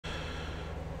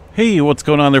Hey, what's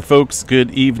going on there, folks?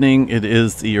 Good evening. It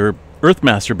is your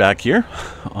Earthmaster back here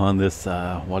on this,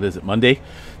 what is it, Monday?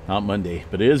 Not Monday,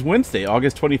 but it is Wednesday,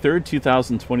 August 23rd,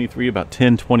 2023, about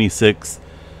 10:26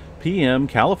 p.m.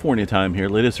 California time here.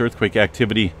 Latest earthquake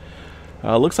activity.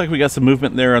 Looks like we got some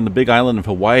movement there on the big island of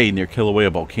Hawaii near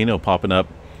Kilauea Volcano popping up.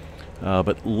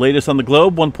 But latest on the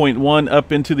globe, 1.1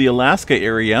 up into the Alaska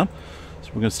area. So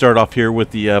we're going to start off here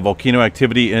with the volcano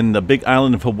activity in the big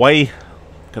island of Hawaii.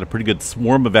 Got a pretty good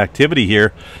swarm of activity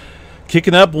here.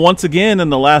 Kicking up once again in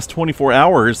the last 24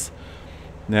 hours.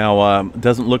 Now, it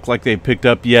doesn't look like they've picked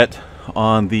up yet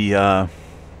on the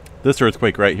this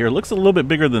earthquake right here. It looks a little bit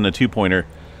bigger than a two-pointer.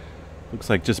 Looks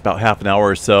like just about half an hour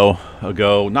or so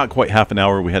ago, not quite half an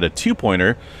hour, we had a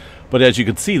two-pointer. But as you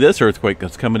can see, this earthquake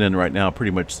that's coming in right now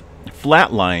pretty much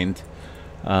flatlined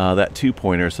that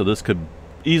two-pointer. So this could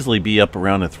easily be up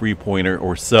around a three-pointer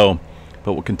or so.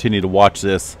 But we'll continue to watch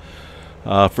this.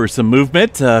 For some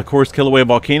movement, of course, Kilauea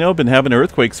Volcano been having an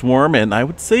earthquake swarm, and I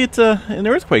would say it's an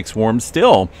earthquake swarm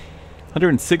still.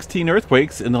 116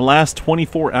 earthquakes in the last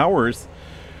 24 hours.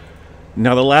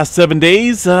 Now, the last 7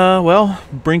 days, well,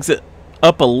 brings it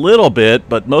up a little bit,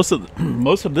 but most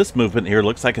of this movement here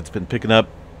looks like it's been picking up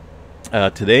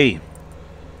today.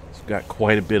 It's got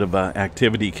quite a bit of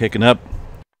activity kicking up.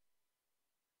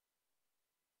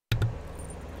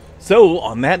 So,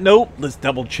 on that note, let's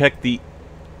double check the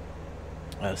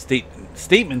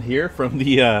statement here from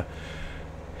the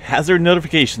hazard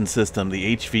notification system,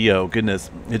 the HVO.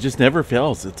 Goodness, it just never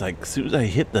fails. It's like as soon as I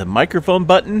hit the microphone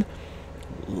button,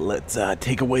 let's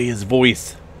take away his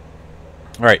voice.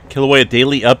 All right, Kilauea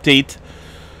daily update.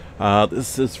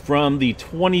 This is from the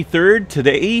 23rd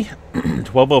today,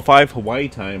 12:05 Hawaii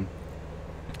time.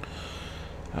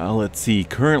 Let's see,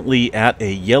 currently at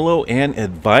a yellow and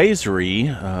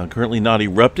advisory. Currently not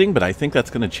erupting, but I think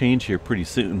that's going to change here pretty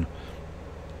soon.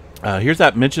 Here's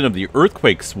that mention of the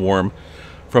earthquake swarm.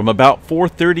 From about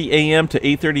 4:30 a.m. to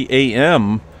 8:30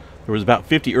 a.m., there was about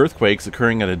 50 earthquakes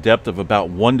occurring at a depth of about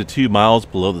 1 to 2 miles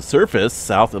below the surface,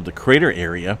 south of the crater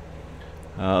area.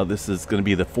 This is going to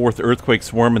be the fourth earthquake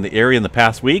swarm in the area in the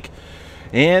past week.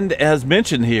 And as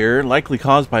mentioned here, likely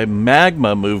caused by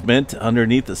magma movement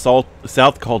underneath the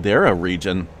South Caldera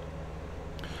region.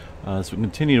 So we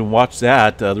continue to watch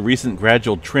that. The recent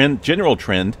gradual general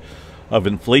trend of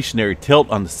inflationary tilt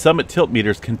on the summit tilt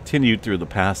meters continued through the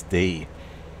past day.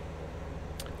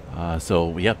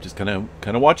 So yeah, just kind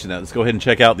of watching that. Let's go ahead and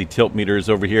check out the tilt meters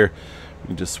over here. We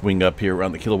can just swing up here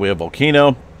around the Kilauea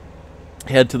Volcano.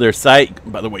 Head to their site.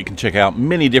 By the way, you can check out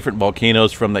many different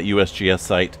volcanoes from that USGS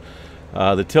site.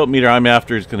 The tilt meter I'm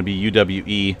after is going to be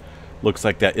UWE. Looks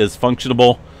like that is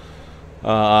functionable.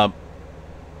 Let's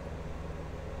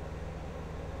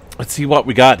see what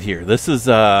we got here. This is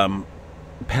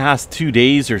past 2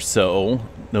 days or so.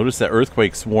 Notice that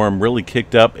earthquake swarm really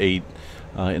kicked up a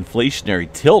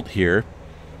inflationary tilt here.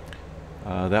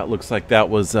 That looks like that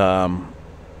was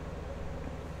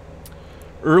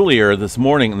earlier this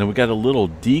morning, and then we got a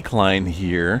little decline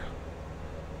here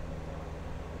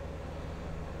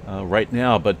right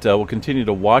now, but we'll continue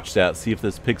to watch that, see if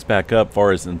this picks back up as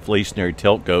far as inflationary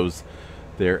tilt goes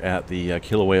there at the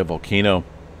Kilauea Volcano.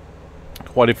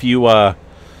 Quite a few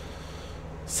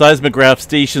seismograph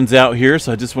stations out here,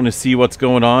 so I just want to see what's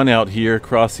going on out here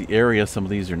across the area. Some of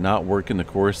these are not working, of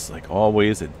course, like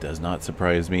always. It does not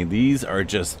surprise me. These are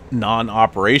just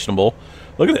non-operational.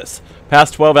 Look at this.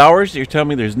 Past 12 hours, you're telling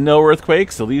me there's no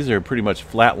earthquakes, so these are pretty much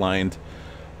flatlined.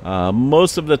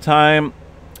 Most of the time,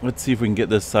 let's see if we can get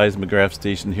this seismograph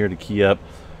station here to key up.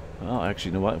 Well,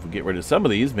 actually, you know what? If we get rid of some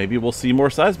of these, maybe we'll see more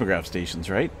seismograph stations,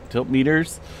 right? Tilt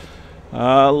meters.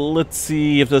 Let's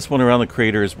see if this one around the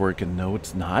crater is working. No,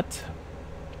 it's not.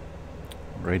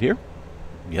 Right here.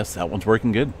 Yes, that one's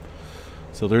working good.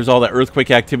 So there's all that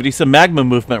earthquake activity. Some magma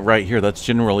movement right here. That's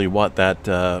generally what that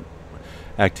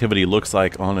activity looks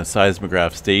like on a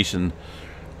seismograph station.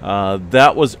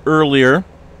 That was earlier.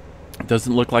 It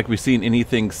doesn't look like we've seen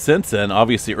anything since then.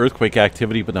 Obviously earthquake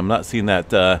activity, but I'm not seeing that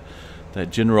that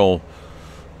general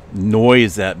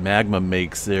noise that magma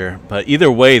makes there. But either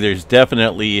way, there's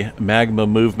definitely magma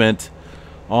movement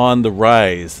on the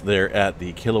rise there at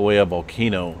the Kilauea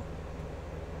Volcano.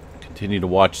 Continue to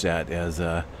watch that as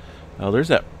oh, there's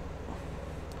a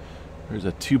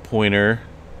two-pointer.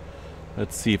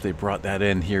 Let's see if they brought that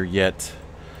in here yet.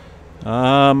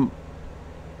 Yeah,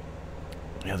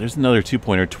 there's another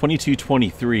two-pointer,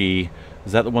 2223.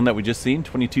 Is that the one that we just seen,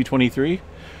 2223?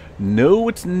 No,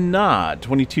 it's not.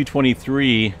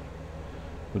 2223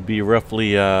 would be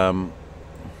roughly, well,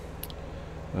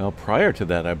 prior to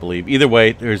that, I believe. Either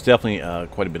way, there's definitely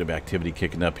quite a bit of activity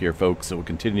kicking up here, folks, so we'll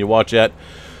continue to watch that.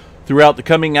 throughout the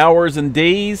coming hours and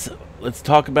days. Let's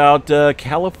talk about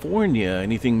California.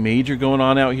 Anything major going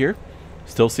on out here?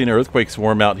 Still seeing an earthquake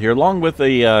swarm out here, along with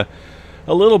a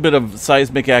little bit of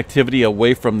seismic activity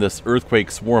away from this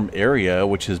earthquake swarm area,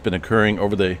 which has been occurring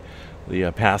over the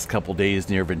past couple days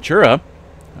near Ventura.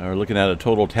 We're looking at a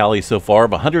total tally so far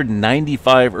of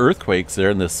 195 earthquakes there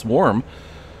in this swarm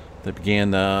that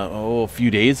began a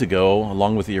few days ago,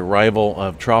 along with the arrival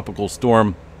of Tropical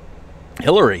Storm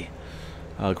Hillary.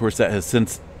 Of course, that has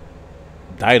since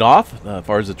died off as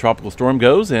far as the tropical storm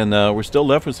goes, and we're still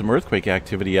left with some earthquake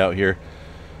activity out here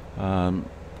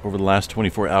over the last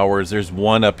 24 hours. There's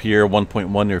one up here,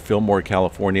 1.1 near Fillmore,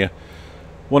 California.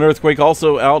 One earthquake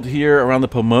also out here around the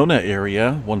Pomona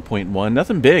area, 1.1.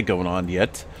 Nothing big going on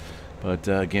yet, but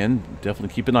again,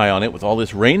 definitely keep an eye on it with all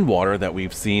this rainwater that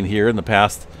we've seen here in the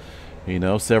past,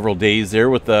 several days there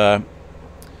with that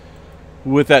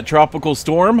tropical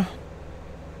storm.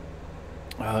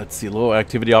 Let's see, low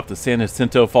activity off the San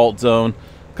Jacinto fault zone.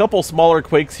 A couple smaller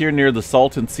quakes here near the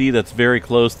Salton Sea that's very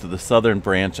close to the southern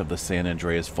branch of the San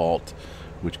Andreas Fault,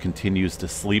 which continues to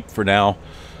sleep for now.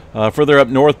 Further up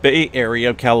North Bay area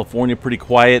of California, pretty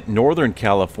quiet. Northern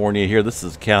California here, this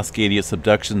is Cascadia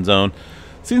subduction zone.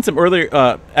 Seen some earlier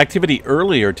activity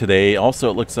earlier today. Also,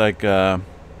 it looks like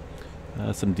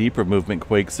some deeper movement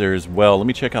quakes there as well. Let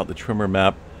me check out the tremor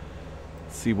map.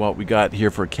 See what we got here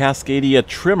for Cascadia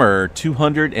tremor.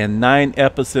 209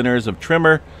 epicenters of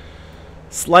tremor.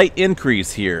 Slight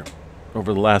increase here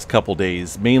over the last couple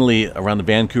days, mainly around the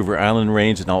Vancouver Island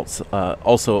range and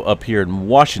also up here in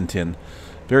Washington.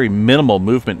 Very minimal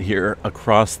movement here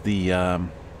across the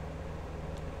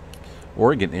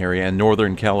Oregon area and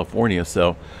Northern California.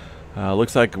 So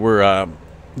looks like we're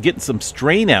getting some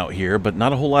strain out here, but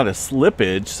not a whole lot of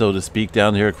slippage, so to speak,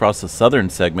 down here across the southern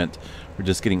segment. We're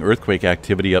just getting earthquake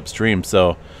activity upstream,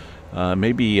 so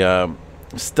maybe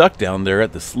stuck down there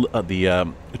at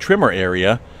the tremor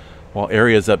area, while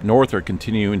areas up north are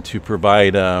continuing to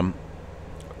provide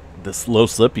this low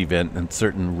slip event in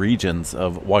certain regions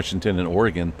of Washington and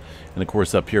Oregon, and of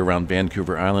course up here around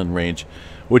Vancouver Island range,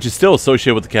 which is still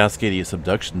associated with the Cascadia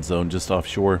subduction zone just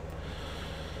offshore.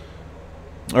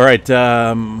 All right,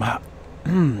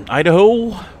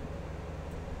 Idaho.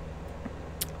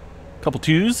 Couple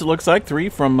twos, it looks like. 3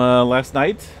 from last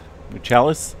night.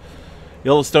 Chalice.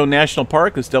 Yellowstone National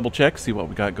Park. Let's double check, see what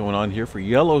we got going on here for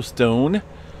Yellowstone.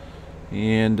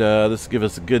 And this will give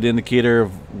us a good indicator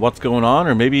of what's going on,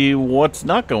 or maybe what's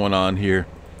not going on here.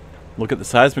 Look at the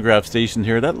seismograph station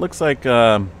here. That looks like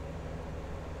a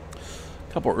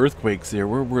couple earthquakes here.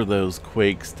 Where were those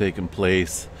quakes taking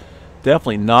place?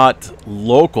 Definitely not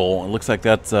local. It looks like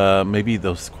that's maybe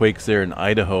those quakes there in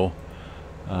Idaho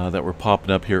that were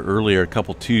popping up here earlier. A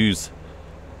couple twos.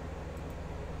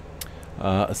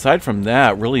 Aside from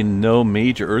that, really no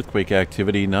major earthquake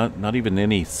activity, not even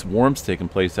any swarms taking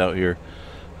place out here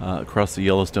across the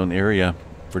Yellowstone area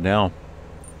for now.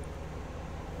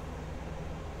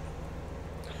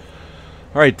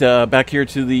 All right, back here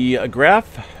to the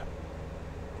graph.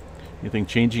 Anything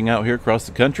changing out here across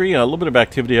the country? A little bit of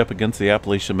activity up against the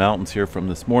Appalachian Mountains here from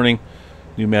this morning.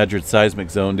 New Madrid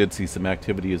seismic zone did see some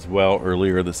activity as well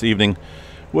earlier this evening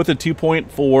with a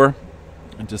 2.4.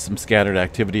 And just some scattered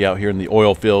activity out here in the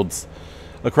oil fields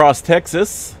across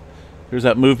Texas. There's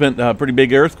that movement, pretty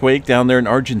big earthquake down there in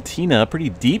Argentina, pretty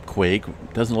deep quake.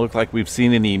 Doesn't look like we've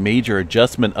seen any major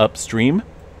adjustment upstream,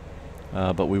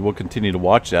 but we will continue to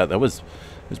watch that. That was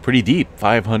pretty deep,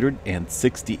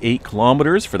 568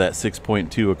 kilometers for that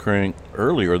 6.2 occurring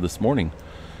earlier this morning,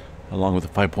 along with a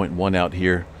 5.1 out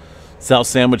here. South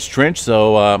Sandwich Trench,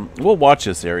 so we'll watch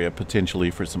this area potentially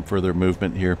for some further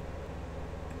movement here.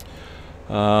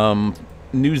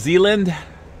 New Zealand,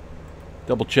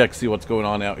 double check, see what's going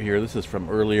on out here. This is from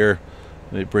earlier.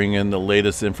 They bring in the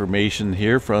latest information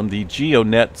here from the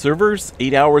GeoNet servers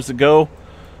 8 hours ago.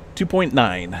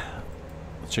 2.9.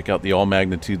 Let's check out the all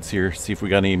magnitudes here, see if we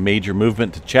got any major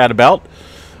movement to chat about.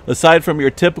 Aside from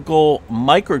your typical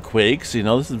microquakes,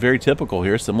 this is very typical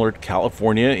here, similar to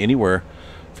California, anywhere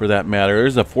for that matter.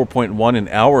 There's a 4.1 an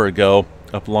hour ago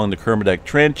up along the Kermadec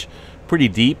Trench. Pretty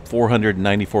deep,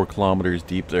 494 kilometers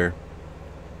deep there.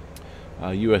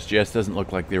 USGS doesn't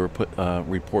look like they were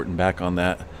reporting back on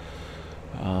that.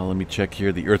 Let me check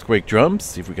here the earthquake drums,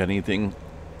 see if we got anything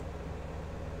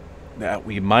that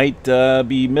we might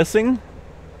be missing.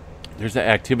 There's that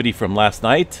activity from last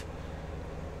night.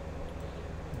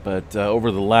 But over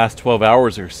the last 12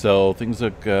 hours or so, things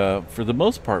look, for the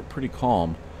most part, pretty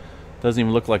calm. Doesn't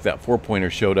even look like that 4-pointer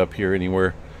showed up here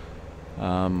anywhere.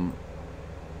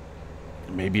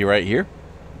 Maybe right here.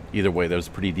 Either way, that was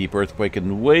a pretty deep earthquake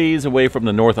and ways away from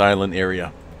the North Island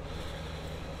area.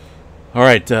 All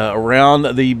right,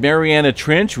 around the Mariana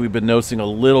Trench, we've been noticing a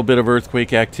little bit of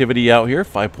earthquake activity out here,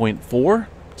 5.4,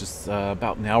 just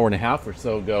about an hour and a half or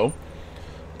so ago.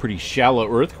 Pretty shallow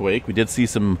earthquake. We did see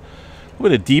some a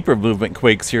bit of deeper movement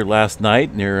quakes here last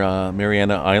night near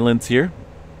Mariana Islands here.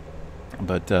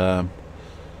 But,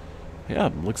 yeah,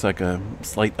 looks like a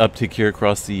slight uptick here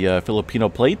across the Filipino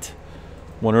plate.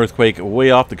 One earthquake way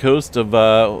off the coast of,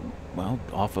 well,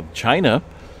 off of China.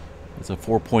 It's a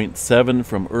 4.7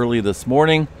 from early this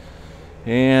morning.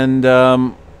 And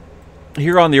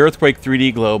here on the Earthquake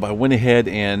 3D globe, I went ahead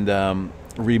and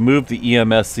removed the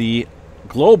EMSC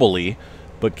globally,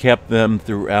 but kept them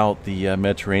throughout the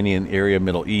Mediterranean area,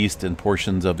 Middle East, and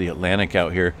portions of the Atlantic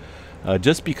out here,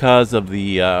 just because of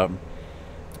these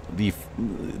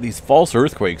false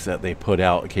earthquakes that they put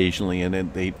out occasionally, and then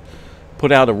they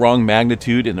put out a wrong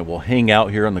magnitude, and it will hang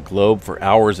out here on the globe for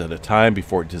hours at a time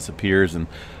before it disappears, and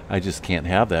I just can't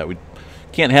have that. We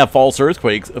can't have false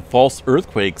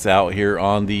earthquakes out here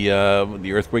on the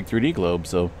Earthquake 3D globe,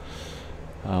 so.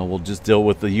 We'll just deal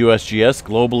with the USGS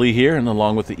globally here, and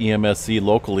along with the EMSC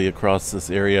locally across this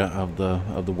area of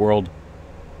the world.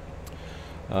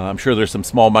 I'm sure there's some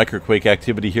small microquake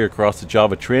activity here across the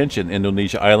Java Trench and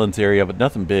Indonesia Islands area, but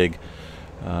nothing big.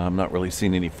 I'm not really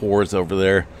seeing any fours over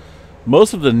there.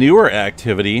 Most of the newer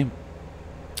activity,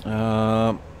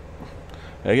 it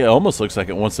almost looks like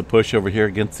it wants to push over here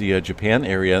against the Japan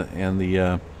area and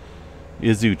the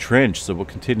Izu Trench, so we'll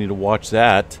continue to watch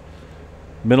that.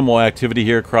 Minimal activity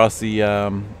here across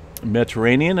the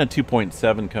Mediterranean, a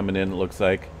 2.7 coming in, it looks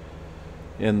like,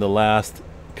 in the last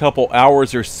couple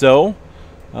hours or so.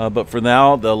 But for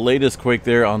now, the latest quake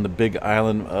there on the big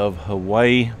island of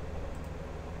Hawaii.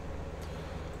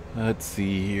 Let's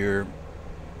see here.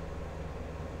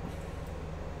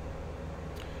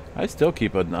 I still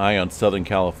keep an eye on Southern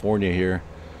California here.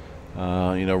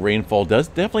 You know, rainfall does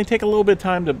definitely take a little bit of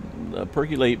time to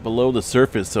percolate below the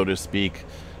surface, so to speak.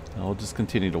 I'll just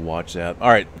continue to watch that. All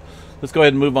right, let's go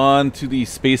ahead and move on to the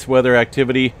space weather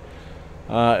activity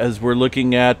as we're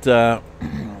looking at,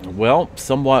 well,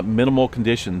 somewhat minimal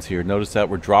conditions here. Notice that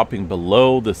we're dropping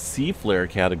below the C flare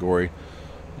category.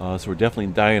 So we're definitely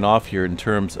dying off here in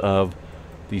terms of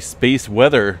the space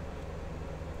weather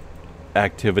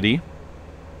activity.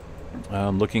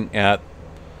 Looking at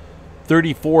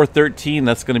 3413,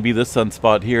 that's going to be this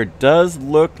sunspot here. It does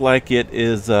look like it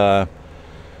is,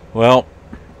 well,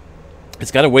 it's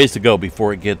got a ways to go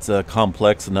before it gets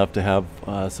complex enough to have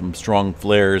some strong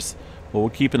flares. But we'll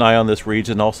keep an eye on this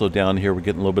region. Also down here, we're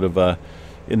getting a little bit of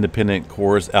independent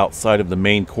cores outside of the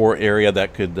main core area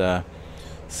that could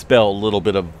spell a little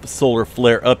bit of solar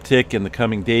flare uptick in the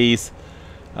coming days.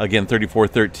 Again,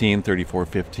 3413,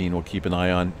 3415, we'll keep an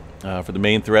eye on. For the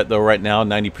main threat, though, right now,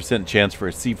 90% chance for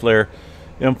a C flare,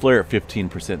 M flare at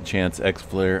 15% chance, X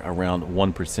flare around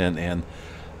 1%. And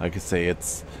like I say,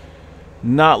 it's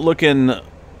not looking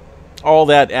all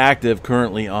that active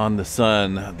currently on the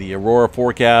sun. The aurora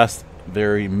forecast,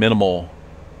 very minimal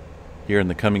here in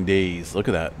the coming days. Look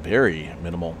at that, very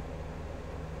minimal.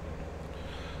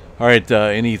 All right,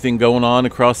 anything going on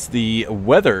across the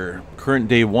weather? Current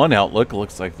day one outlook,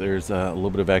 looks like there's a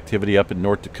little bit of activity up in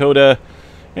North Dakota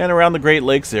and around the Great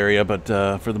Lakes area, but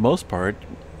for the most part,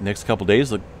 next couple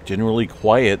days look generally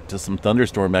quiet to some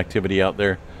thunderstorm activity out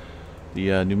there.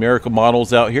 The numerical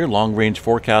models out here, long-range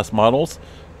forecast models.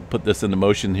 We'll put this into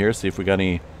motion here, see if we got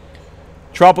any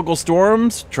tropical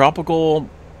storms, tropical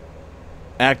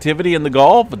activity in the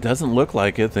Gulf. It doesn't look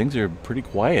like it. Things are pretty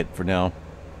quiet for now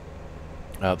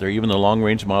out there, even the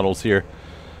long-range models here.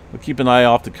 We'll keep an eye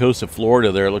off the coast of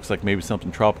Florida there. It looks like maybe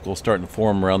something tropical starting to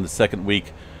form around the second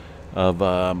week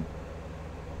of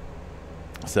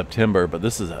September, but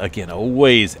this is, again, a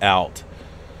ways out.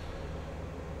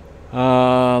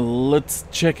 Let's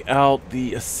check out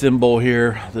the symbol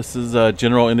here. This is a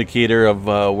general indicator of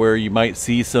where you might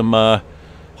see some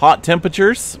hot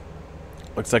temperatures.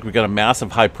 Looks like we've got a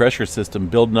massive high pressure system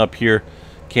building up here,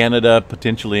 Canada,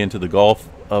 potentially into the Gulf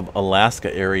of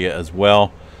Alaska area as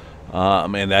well.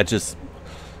 And that just,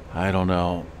 I don't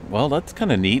know. Well, that's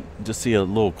kind of neat. Just see a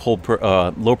little cold,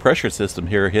 low pressure system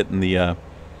here hitting the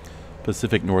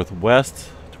Pacific Northwest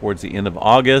towards the end of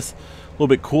August. A little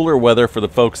bit cooler weather for the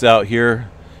folks out here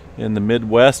in the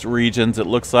Midwest regions, it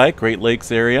looks like, Great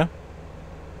Lakes area.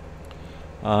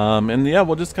 And yeah,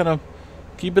 we'll just kind of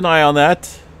keep an eye on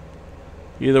that.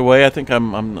 Either way, I think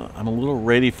I'm a little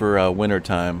ready for winter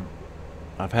time.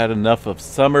 I've had enough of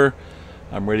summer.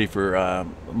 I'm ready for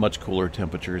much cooler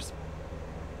temperatures.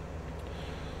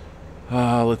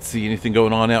 Let's see, anything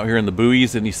going on out here in the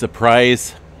buoys? Any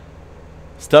surprise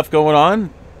stuff going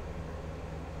on?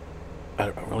 I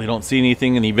really don't see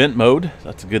anything in event mode.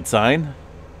 That's a good sign.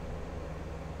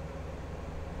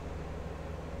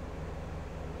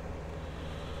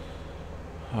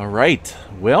 All right.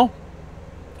 Well,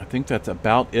 I think that's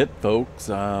about it, folks.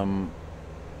 Trying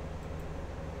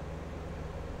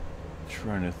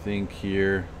to think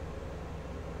here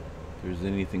if there's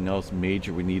anything else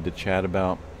major we need to chat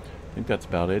about. I think that's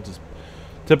about it. Just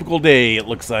typical day, it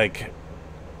looks like.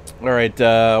 All right,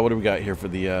 what do we got here for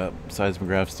the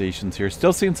seismograph stations here?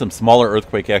 Still seeing some smaller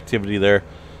earthquake activity there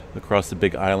across the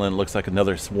big island. Looks like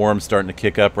another swarm starting to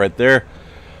kick up right there.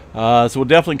 So we'll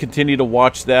definitely continue to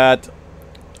watch that.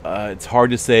 It's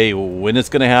hard to say when it's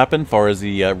going to happen as far as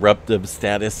the eruptive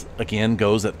status again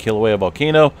goes at Kilauea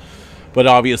Volcano. But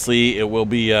obviously it will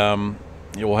be,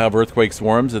 it will have earthquake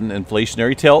swarms and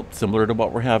inflationary tilt similar to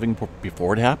what we're having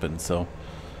before it happens. So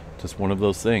just one of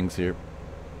those things here.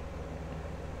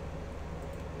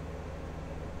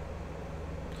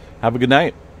 Have a good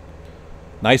night.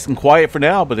 Nice and quiet for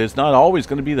now, but it's not always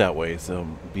going to be that way. So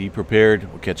be prepared.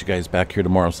 We'll catch you guys back here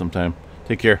tomorrow sometime.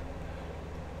 Take care.